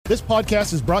This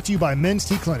podcast is brought to you by Men's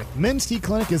T Clinic. Men's T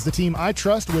Clinic is the team I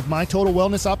trust with my total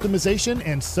wellness optimization,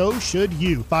 and so should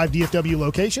you. 5 DFW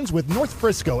locations with North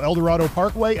Frisco, Eldorado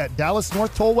Parkway at Dallas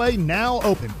North Tollway now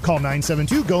open. Call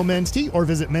 972-GO-MEN'S-T or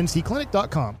visit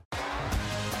mensteclinic.com.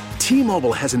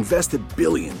 T-Mobile has invested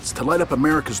billions to light up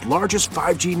America's largest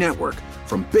 5G network,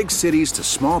 from big cities to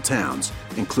small towns,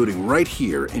 including right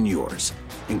here in yours.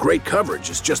 And great coverage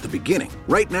is just the beginning.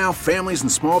 Right now, families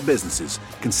and small businesses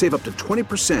can save up to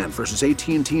 20% versus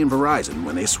AT&T and Verizon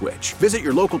when they switch. Visit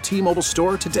your local T-Mobile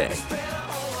store today.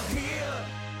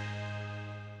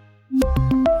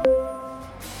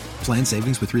 Plan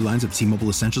savings with 3 lines of T-Mobile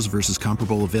Essentials versus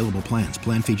comparable available plans.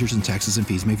 Plan features and taxes and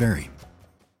fees may vary.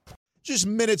 Just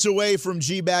minutes away from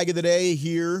G-Bag of the Day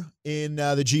here in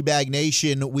the G-Bag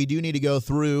Nation. We do need to go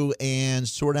through and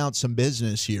sort out some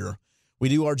business here. We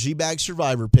do our G-Bag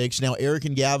Survivor picks. Now, Eric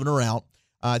and Gavin are out.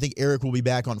 I think Eric will be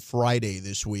back on Friday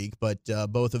this week, but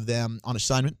both of them on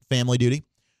assignment, family duty,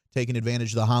 taking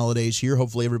advantage of the holidays here.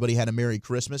 Hopefully everybody had a Merry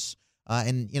Christmas.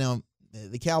 And, you know,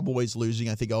 the Cowboys losing,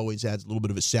 I think, always adds a little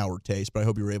bit of a sour taste, but I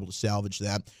hope you were able to salvage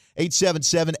that.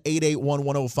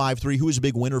 877-881-1053. Who was a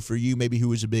big winner for you? Maybe who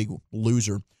was a big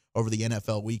loser over the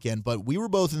NFL weekend? But we were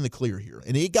both in the clear here.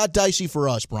 And it got dicey for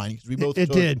us, Brian, because we both took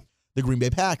the Green Bay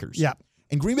Packers. Yeah.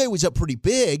 And Green Bay was up pretty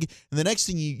big, and the next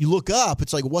thing you look up,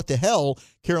 it's like, what the hell?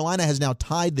 Carolina has now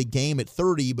tied the game at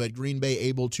 30, but Green Bay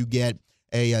able to get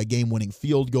a game-winning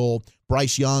field goal.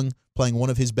 Bryce Young playing one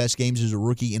of his best games as a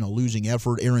rookie in a losing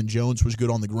effort. Aaron Jones was good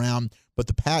on the ground, but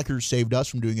the Packers saved us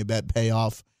from doing a bet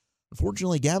payoff.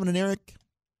 Unfortunately, Gavin and Eric,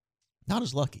 not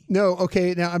as lucky. No,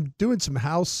 okay, now I'm doing some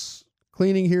house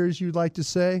cleaning here, as you'd like to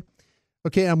say.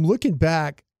 Okay, I'm looking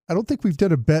back. I don't think we've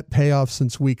done a bet payoff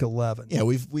since week 11. Yeah,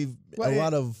 we've a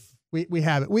lot of we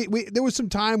haven't. We there was some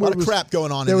time a lot of crap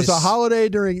going on. There was a holiday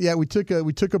during. Yeah, we took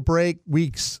a break.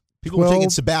 Weeks people 12, were taking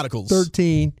sabbaticals.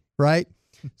 13, right?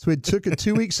 So we took a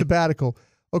 2-week sabbatical.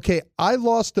 Okay, I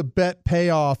lost a bet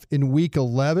payoff in week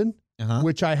 11,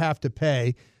 which I have to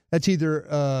pay. That's either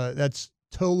that's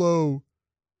Tolo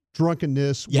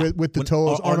drunkenness with the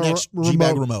Tolos our on next a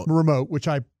G-Bag remote, which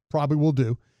I probably will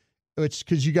do. It's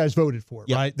because you guys voted for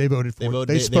it, right? They voted for it.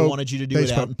 They wanted you to do it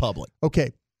out in public.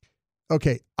 Okay.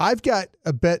 I've got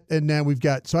a bet, and now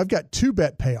so I've got 2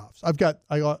 bet payoffs.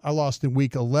 I lost in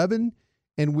week 11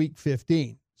 and week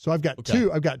 15. So I've got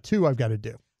 2. I've got 2 I've got to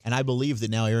do. And I believe that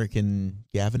now Eric and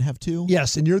Gavin have 2.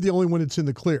 Yes, and you're the only one that's in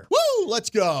the clear. Woo! Let's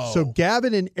go. So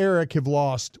Gavin and Eric have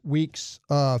lost weeks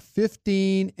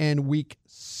 15 and week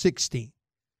 16.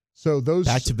 So those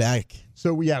back to back.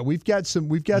 So yeah, we got some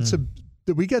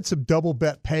double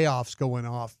bet payoffs going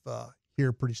off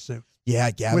here pretty soon.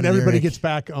 Yeah, Gavin. When everybody Eric, gets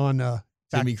back on. it's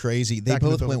going to be crazy. They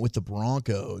both went with the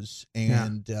Broncos,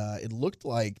 and it looked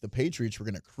like the Patriots were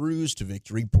going to cruise to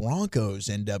victory. Broncos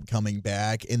end up coming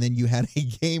back, and then you had a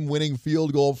game-winning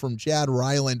field goal from Chad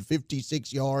Ryland,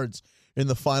 56 yards in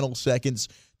the final seconds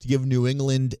to give New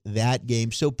England that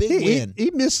game. So big win. He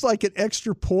missed like an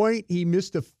extra point. He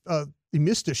missed a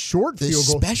short field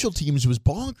goal. The special teams was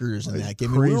bonkers in that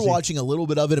game. I mean, we were watching a little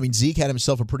bit of it. I mean, Zeke had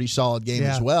himself a pretty solid game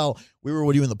as well. We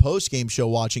were doing the post-game show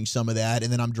watching some of that,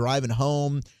 and then I'm driving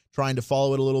home trying to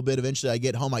follow it a little bit. Eventually, I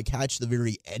get home. I catch the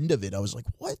very end of it. I was like,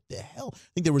 what the hell? I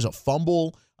think there was a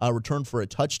fumble return for a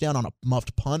touchdown on a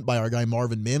muffed punt by our guy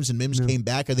Marvin Mims, and Mims came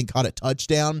back, I think, caught a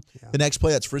touchdown. Yeah. The next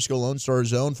play, that's Frisco Lone Star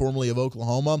Zone, formerly of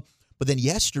Oklahoma. But then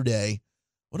yesterday,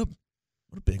 what a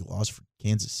big loss for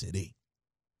Kansas City.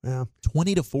 Yeah,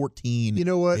 20-14. You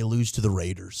know what? They lose to the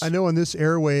Raiders. I know on this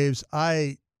airwaves,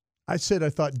 I said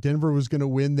I thought Denver was going to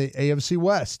win the AFC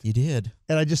West. You did,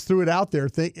 and I just threw it out there.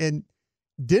 And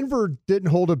Denver didn't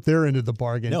hold up their end of the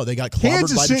bargain. No, they got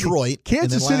clobbered by Detroit.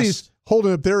 Kansas City's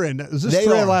holding up their end. Is this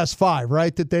 3 of the last 5,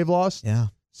 right? That they've lost. Yeah.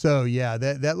 So yeah,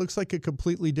 that looks like a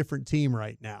completely different team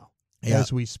right now. Yeah.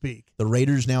 As we speak. The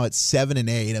Raiders now at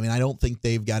 7-8. I mean, I don't think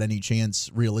they've got any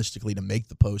chance realistically to make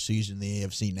the postseason in the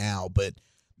AFC now. But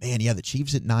man, yeah, the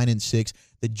Chiefs at 9-6.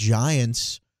 The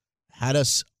Giants had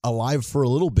us alive for a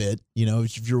little bit. You know,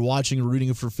 if you're watching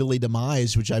rooting for Philly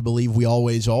demise, which I believe we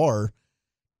always are,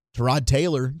 Tyrod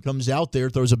Taylor comes out there,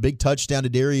 throws a big touchdown to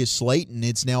Darius Slayton.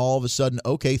 It's now all of a sudden,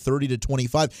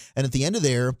 30-25. And at the end of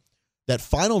there, that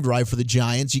final drive for the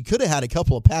Giants, you could have had a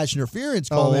couple of pass interference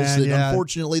calls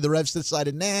unfortunately the refs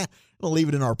decided, we'll leave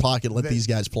it in our pocket and let these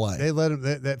guys play. They let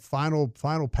them that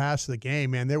final pass of the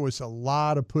game, man. There was a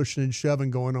lot of pushing and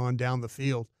shoving going on down the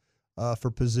field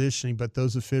for positioning, but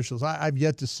those officials, I've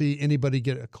yet to see anybody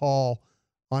get a call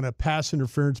on a pass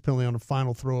interference penalty on a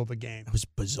final throw of a game. It was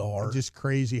bizarre. It's just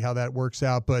crazy how that works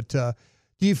out. But do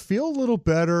you feel a little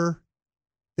better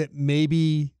that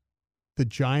maybe the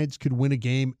Giants could win a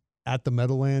game at the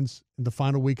Meadowlands in the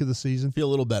final week of the season? Feel a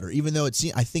little better, even though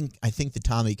I think the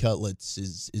Tommy Cutlets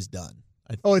is done.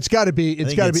 It's got to be.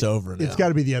 It's got to be over now. It's got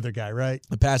to be the other guy, right?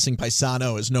 The passing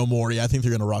Paisano is no more. Yeah, I think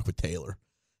they're going to rock with Taylor.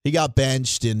 He got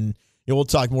benched, and we'll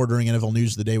talk more during NFL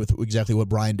News of the Day with exactly what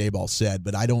Brian Daboll said.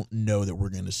 But I don't know that we're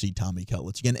going to see Tommy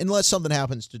Cutlets again, unless something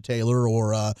happens to Taylor,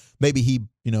 or maybe he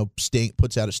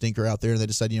puts out a stinker out there, and they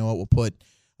decide, we'll put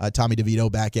Tommy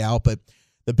DeVito back out. But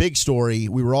the big story,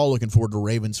 we were all looking forward to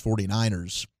Ravens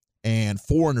 49ers, and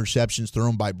 4 interceptions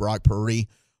thrown by Brock Purdy.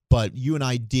 But you and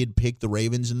I did pick the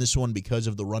Ravens in this one because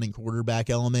of the running quarterback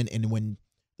element. And when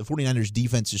the 49ers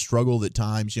defense has struggled at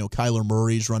times, Kyler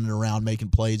Murray's running around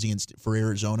making plays for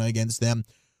Arizona against them.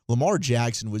 Lamar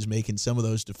Jackson was making some of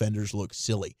those defenders look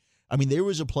silly. I mean, there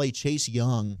was a play, Chase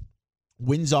Young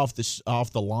wins off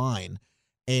the line,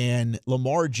 and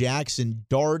Lamar Jackson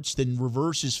darts, then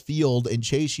reverses field, and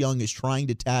Chase Young is trying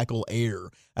to tackle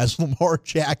air as Lamar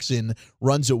Jackson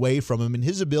runs away from him. And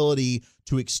his ability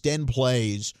to extend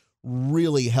plays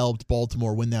really helped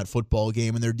Baltimore win that football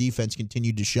game, and their defense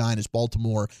continued to shine as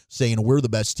Baltimore saying, we're the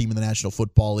best team in the National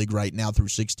Football League right now through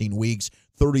 16 weeks.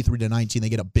 33-19, they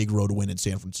get a big road win in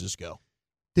San Francisco.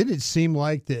 Did it seem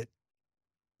like that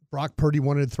Brock Purdy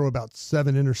wanted to throw about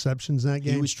 7 interceptions in that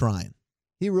game? He was trying.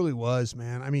 He really was,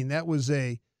 man. I mean, that was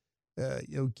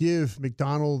give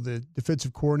McDonald, the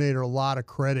defensive coordinator, a lot of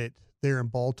credit there in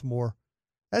Baltimore.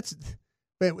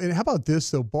 And how about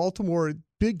this, though? Baltimore,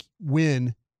 big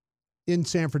win in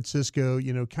San Francisco,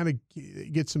 kind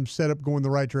of gets them set up going the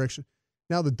right direction.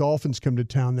 Now the Dolphins come to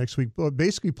town next week,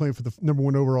 basically playing for the number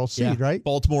 1 overall seed, right?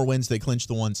 Baltimore wins, they clinch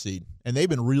the 1 seed. And they've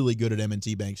been really good at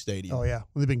M&T Bank Stadium. Oh, yeah.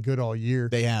 Well, they've been good all year.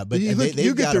 They have, but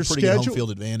they've got a pretty good home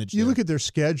field advantage. You look at their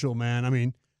schedule, man. I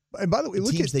mean, and by the way,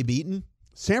 look teams at they've beaten.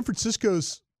 San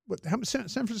Francisco's San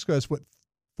Francisco has 4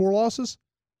 losses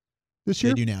this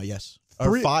year? They do now, yes.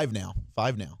 Or 5 now.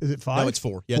 5 now. Is it 5? No, it's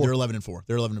 4. Yeah, 4. They're 11-4.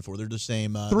 They're 11-4. They're the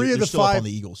same. 3 of the 5 on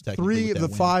the Eagles. Technically, 3 of the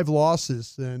 5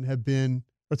 losses then have been,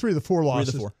 or 3 of the 4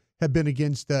 losses 3 of the 4. have been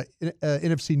against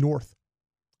NFC North.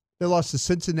 They lost to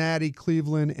Cincinnati,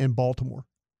 Cleveland, and Baltimore.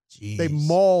 Jeez. They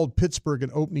mauled Pittsburgh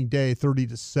on opening day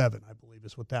 30-7, I believe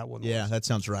is what that one was. Yeah, that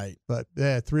sounds right. But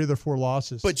 3 of their 4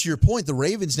 losses. But to your point, the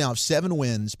Ravens now have 7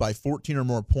 wins by 14 or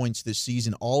more points this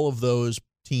season. All of those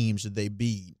teams that they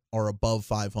beat are above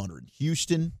 500.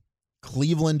 Houston,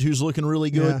 Cleveland, who's looking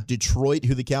really good. Yeah. Detroit,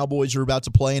 who the Cowboys are about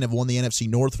to play and have won the NFC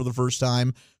North for the first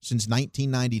time since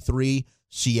 1993.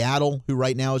 Seattle, who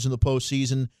right now is in the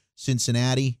postseason.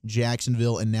 Cincinnati,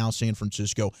 Jacksonville, and now San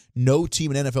Francisco. No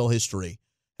team in NFL history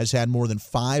has had more than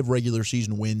 5 regular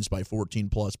season wins by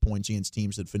 14-plus points against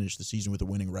teams that finished the season with a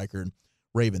winning record.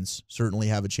 Ravens certainly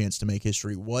have a chance to make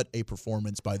history. What a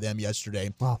performance by them yesterday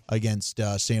against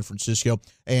San Francisco.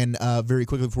 And very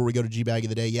quickly before we go to G-Bag of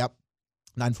the Day,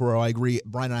 940, I agree.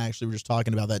 Brian and I actually were just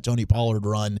talking about that Tony Pollard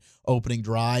run opening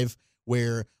drive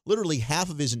where literally half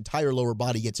of his entire lower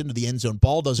body gets into the end zone.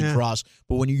 Ball doesn't cross,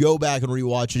 but when you go back and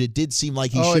rewatch it, it did seem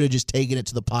like he should have just taken it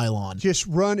to the pylon. Just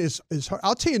run is hard.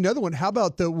 I'll tell you another one. How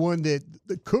about the one that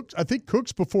Cooks, I think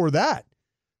Cooks before that,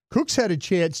 Cooks had a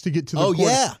chance to get to the corner.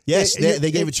 Yeah. Yes,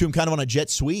 they gave it to him kind of on a jet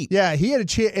sweep. Yeah, he had a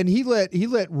chance, and he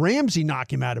let Ramsey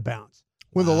knock him out of bounds.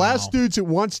 One of the last dudes that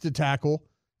wants to tackle,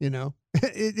 he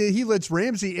lets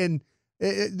Ramsey, and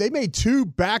they made 2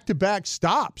 back-to-back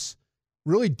stops,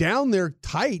 really down there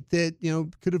tight that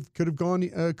could have gone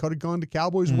to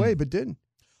Cowboys' way, but didn't.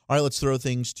 All right, let's throw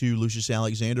things to Lucius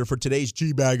Alexander for today's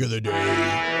G-Bag of the Day.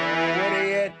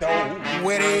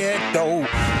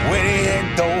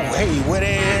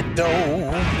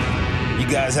 You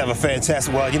guys have a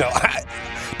fantastic,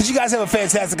 did you guys have a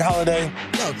fantastic holiday?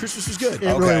 No, Christmas was good.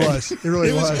 It really was. It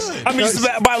really was. Good. I mean,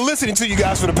 by listening to you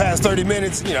guys for the past 30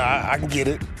 minutes, I can get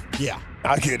it. Yeah.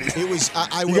 I get it. It was,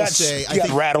 I will say, I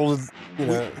think rattled.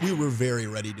 We were very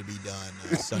ready to be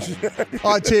done Sunday.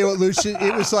 I'll tell you what, Lucian,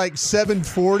 it was like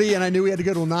 7:40, and I knew we had to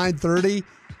go till 9:30,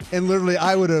 and literally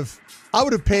I would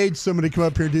have paid somebody to come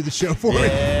up here and do the show for me.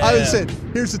 I would have said,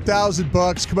 here's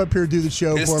 $1,000, come up here and do the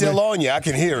show for me. It's still on you. I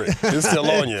can hear it. It's still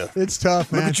on you. It's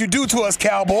tough, man. Look what you do to us,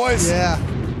 Cowboys. Yeah.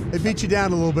 They beat you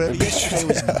down a little bit.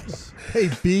 They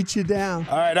beat you down.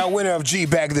 All right, our winner of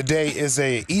G-Bag of the Day is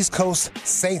a East Coast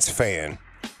Saints fan.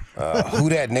 Who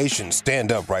that nation,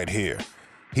 stand up right here.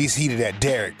 He's heated at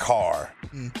Derek Carr.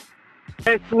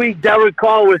 Last week, Derek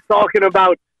Carr was talking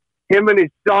about him and his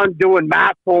son doing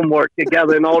math homework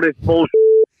together and all this bullshit.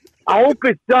 I hope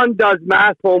his son does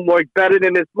math homework better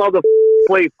than this mother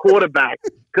plays quarterback.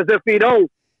 Because if he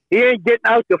don't, he ain't getting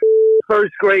out the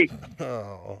first grade.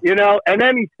 Oh. And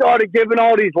then he started giving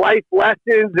all these life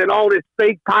lessons and all this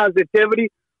fake positivity.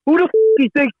 Who the he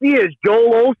thinks he is,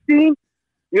 Joel Osteen?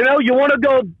 You know, you want to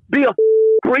go be a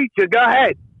preacher, go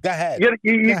ahead. Go ahead.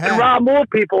 You can rob more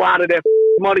people out of their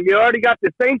money. You already got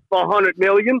the Saints for $100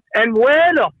 million. And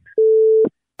where the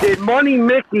did Money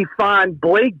Mickey find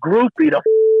Blake Groupie, the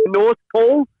North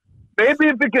Pole? Maybe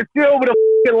if he could see over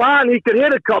the line, he could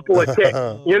hit a couple of kicks.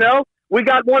 You know, we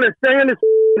got one of Sanders'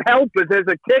 helpers as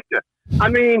a kicker. I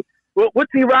mean,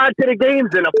 what's he ride to the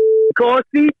games in, a car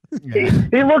seat?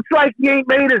 He looks like he ain't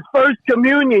made his first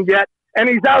communion yet, and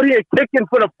he's out here kicking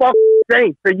for the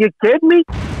Saints. Are you kidding me?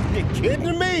 You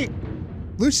kidding me?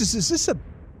 Lucius, is this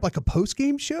like a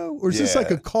post-game show? Or is this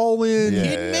like a call-in? Yeah,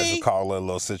 it's a call-in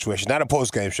little situation. Not a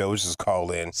post-game show. It's just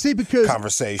call-in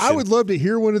conversation. I would love to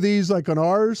hear one of these like on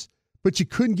ours, but you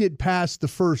couldn't get past the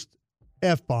first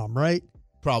F-bomb, right?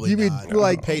 Probably you not. Mean,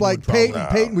 like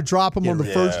Peyton would drop him on the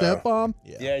first F-bomb?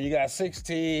 Yeah, you got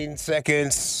 16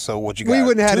 seconds. So what you got? We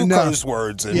wouldn't have two enough curse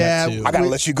words. And I got to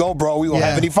let you go, bro. We won't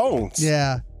have any phones.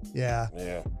 Yeah.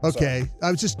 Okay. I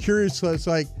was just curious. So it's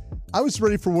like, I was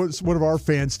ready for one of our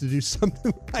fans to do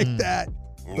something like that.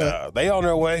 Nah, they on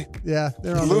their way. Yeah,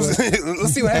 they're on their way.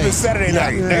 Let's see what happens Saturday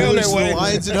night. They on their way. The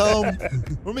Lions at home.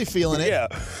 We'll be feeling it. Yeah,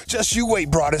 just you wait,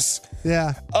 brothers.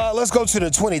 Yeah. Let's go to the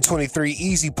 2023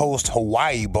 Easy Post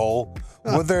Hawaii Bowl,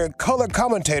 where their color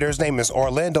commentator's name is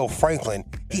Orlando Franklin.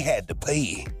 He had to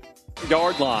pay.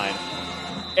 Yard line.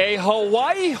 A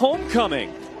Hawaii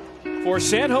homecoming for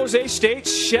San Jose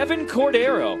State's Chevin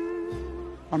Cordero.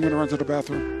 I'm going to run to the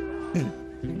bathroom. Thank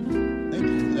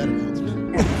you for that announcement.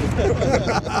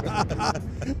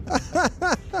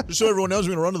 Just so everyone knows,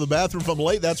 we're going to run to the bathroom if I'm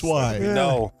late. That's why. Yeah.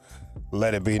 No.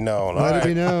 Let it be known. Let it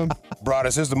be known.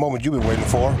 Broadus, this is the moment you've been waiting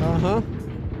for. Uh-huh.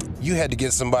 You had to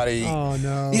get somebody. Oh,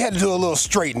 no. You had to do a little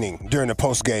straightening during the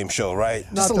post-game show, right?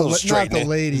 Just a little straightening. Not the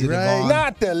lady, right?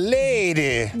 Not the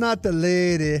lady. Not the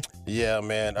lady. Yeah,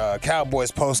 man.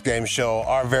 Cowboys post-game show,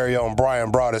 our very own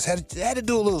Brian Broadus had to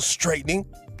do a little straightening.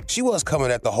 She was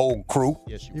coming at the whole crew.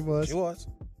 Yes, she was. She was.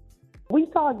 We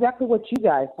saw exactly what you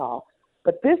guys saw.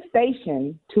 But this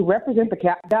station, to represent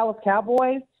the Dallas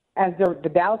Cowboys as the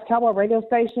Dallas Cowboy radio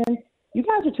station, you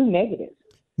guys are too negative.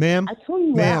 Ma'am,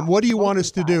 out what do you want us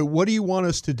to do? What do you want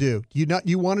us to do?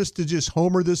 You want us to just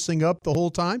homer this thing up the whole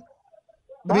time?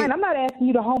 Brian, I'm not asking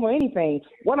you to homer anything.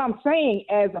 What I'm saying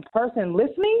as a person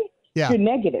listening, you're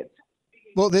negative.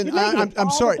 Well, then I'm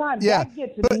sorry. Yeah, Dak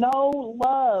gets no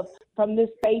love from this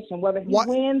station, whether he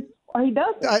wins or he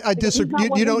doesn't. I disagree.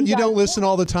 You don't listen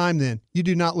all the time. Then you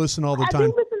do not listen all the time. I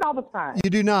do listen all the time. You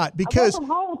do not because I work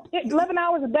from home 11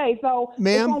 hours a day, so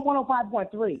ma'am, it's on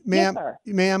 105.3. Ma'am, yes, sir.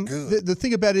 Ma'am, the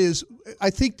thing about it is, I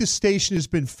think the station has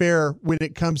been fair when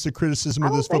it comes to criticism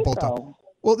of this football team.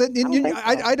 Well, then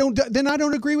I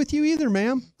don't agree with you either,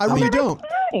 ma'am. I really don't.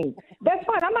 That's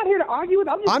fine. I'm not here to argue with.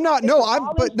 I'm not. No,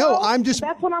 I'm just.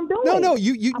 That's what I'm doing. No.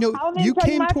 You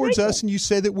came towards us and you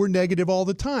say that we're negative all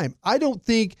the time. I don't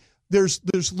think there's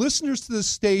listeners to this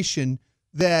station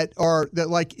that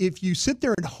like if you sit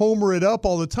there and homer it up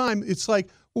all the time, it's like,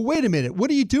 well, wait a minute, what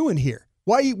are you doing here?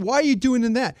 Why are you doing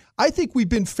in that? I think we've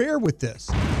been fair with this.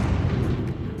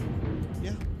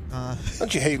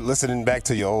 Don't you hate listening back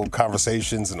to your old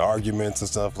conversations and arguments and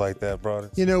stuff like that, brother?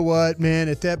 You know what, man?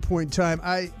 At that point in time,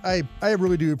 I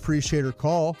really do appreciate her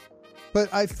call,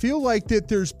 but I feel like that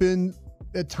there's been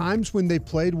at times when they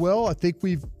played well. I think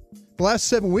the last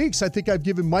 7 weeks, I think I've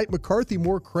given Mike McCarthy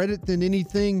more credit than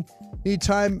anytime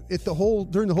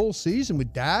during the whole season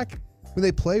with Dak when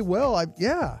they play well.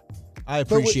 I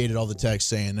appreciated all the texts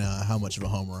saying how much of a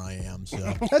homer I am. So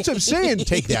that's what I'm saying.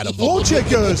 Take that. Wolchuk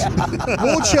goes.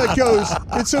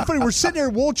 It's so funny. We're sitting there.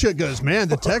 Wolchuk goes, man.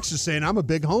 The text is saying I'm a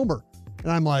big homer,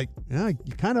 and I'm like, yeah,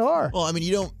 you kind of are. Well, I mean,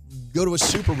 you don't go to a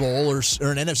Super Bowl or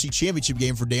an NFC Championship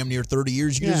game for damn near 30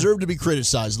 years. You deserve to be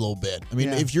criticized a little bit. I mean,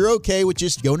 if you're okay with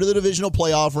just going to the divisional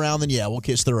playoff round, then we'll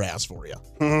kiss their ass for you.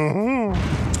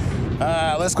 Mm-hmm.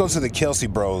 Let's go to the Kelsey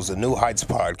Bros, the New Heights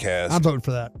podcast. I'm voting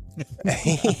for that.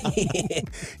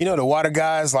 You know the water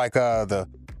guys, like the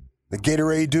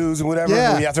Gatorade dudes and whatever.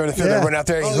 Yeah. When you out there in the field, they run out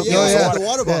there. The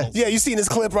water bottles. Yeah, you seen this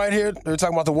clip right here? They're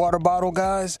talking about the water bottle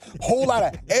guys. Whole lot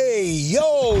of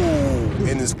ayo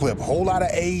in this clip. Whole lot of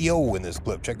ayo in this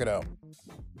clip. Check it out.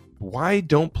 Why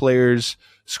don't players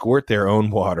squirt their own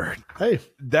water? Hey,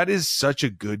 that is such a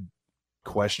good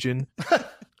question.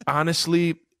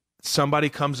 Honestly, somebody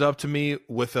comes up to me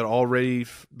with it already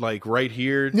like right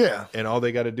here. Yeah. And all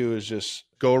they got to do is just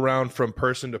go around from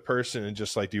person to person and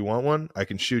just like, do you want one? I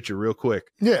can shoot you real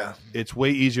quick. Yeah. It's way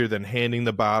easier than handing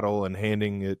the bottle and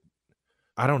handing it.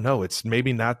 I don't know. It's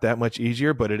maybe not that much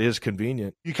easier, but it is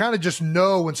convenient. You kind of just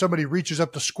know when somebody reaches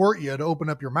up to squirt you to open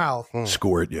up your mouth.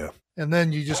 Squirt, yeah. and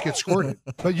then you just get squirted.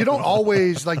 But you don't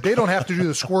always, like, they don't have to do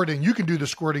the squirting. You can do the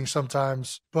squirting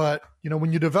sometimes. But,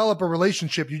 when you develop a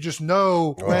relationship, you just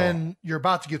know when you're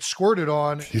about to get squirted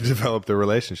on. You develop the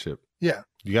relationship. Yeah.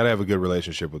 You got to have a good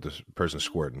relationship with this person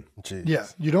squirting. Jeez. Yeah.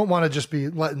 You don't want to just be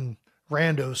letting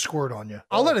randos squirt on you.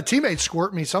 I'll let a teammate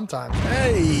squirt me sometimes.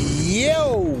 Hey,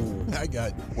 yo! I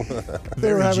got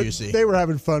juicy. They were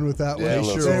having fun with that Yeah,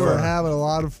 one. they Were having a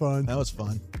lot of fun. That was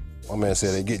fun. My man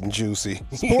said they're getting juicy.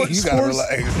 Sports, you got to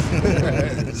relax.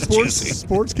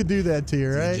 Sports could do that to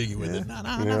you, right? Jiggy with it.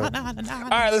 All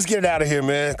right, let's get it out of here,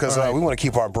 man, because we want to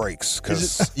keep our breaks.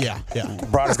 Because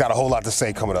Brian's got a whole lot to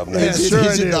say coming up next.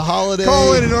 Is it the holiday?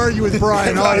 Call in and argue with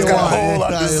Brian all you Brian's got want. a whole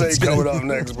lot to say coming up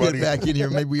next, buddy. Get back in here.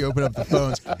 Maybe we open up the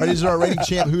phones. All right, is it our reigning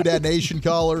champ, Who Dat Nation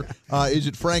caller? Is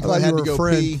it Franklin had to go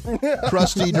pee?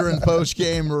 Krusty during post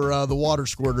game, or the water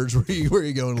squirters? Where are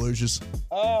you going, Lucius?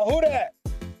 Who Dat?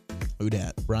 Who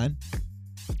dat? Brian?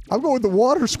 I'm going with the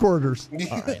water squirters.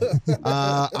 All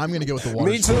right. I'm going to go with the water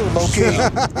Me too, low-key.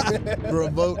 For a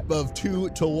vote of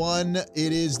 2-1,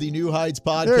 it is the New Heights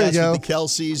podcast with the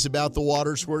Kelseys about the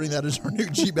water squirting. That is our new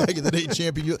G-Bag of the Day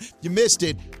champion. You missed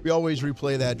it. We always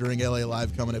replay that during LA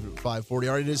Live coming up at 5:40. All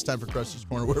right, it is time for Krusty's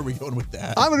Corner. Where are we going with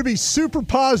that? I'm going to be super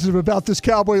positive about this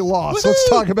Cowboy loss. Woo-hoo! Let's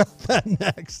talk about that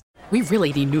next. We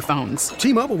really need new phones.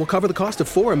 T-Mobile will cover the cost of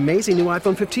 4 amazing new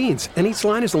iPhone 15s, and each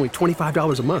line is only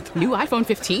 $25 a month. New iPhone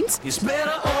 15s? It's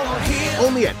better over here.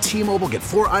 Only at T-Mobile, get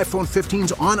 4 iPhone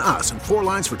 15s on us and 4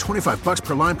 lines for $25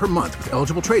 per line per month with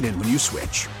eligible trade-in when you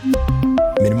switch.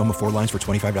 Minimum of 4 lines for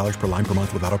 $25 per line per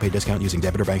month with autopay discount using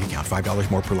debit or bank account.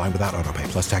 $5 more per line without autopay,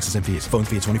 plus taxes and fees. Phone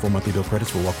fee at 24 monthly bill credits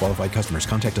for well-qualified customers.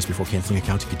 Contact us before canceling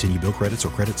account to continue bill credits or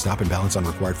credit stop and balance on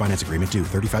required finance agreement due.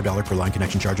 $35 per line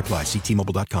connection charge applies. See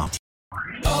T-Mobile.com.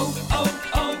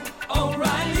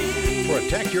 O'Reilly.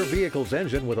 Protect your vehicle's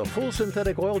engine with a full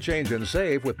synthetic oil change and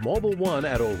save with Mobil 1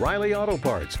 at O'Reilly Auto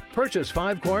Parts. Purchase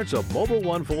 5 quarts of Mobil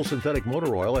 1 full synthetic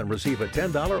motor oil and receive a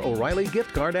 $10 O'Reilly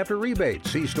gift card after rebate.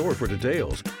 See store for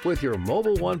details. With your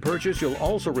Mobil 1 purchase, you'll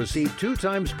also receive 2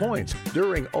 times points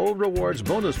during O Rewards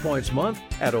Bonus Points Month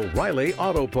at O'Reilly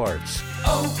Auto Parts.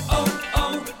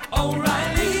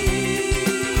 O'Reilly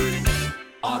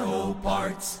Auto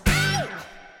Parts.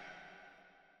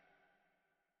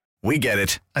 We get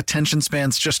it. Attention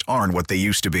spans just aren't what they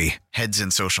used to be. Heads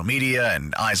in social media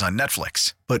and eyes on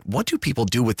Netflix. But what do people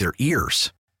do with their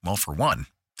ears? Well, for one,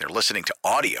 they're listening to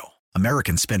audio.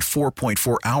 Americans spend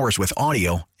 4.4 hours with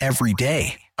audio every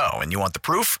day. Oh, and you want the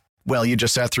proof? Well, you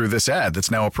just sat through this ad that's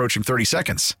now approaching 30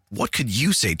 seconds. What could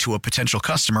you say to a potential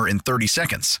customer in 30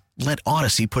 seconds? Let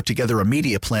Odyssey put together a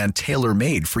media plan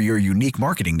tailor-made for your unique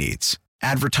marketing needs.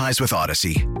 Advertise with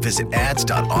Odyssey. Visit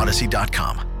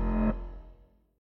ads.odyssey.com.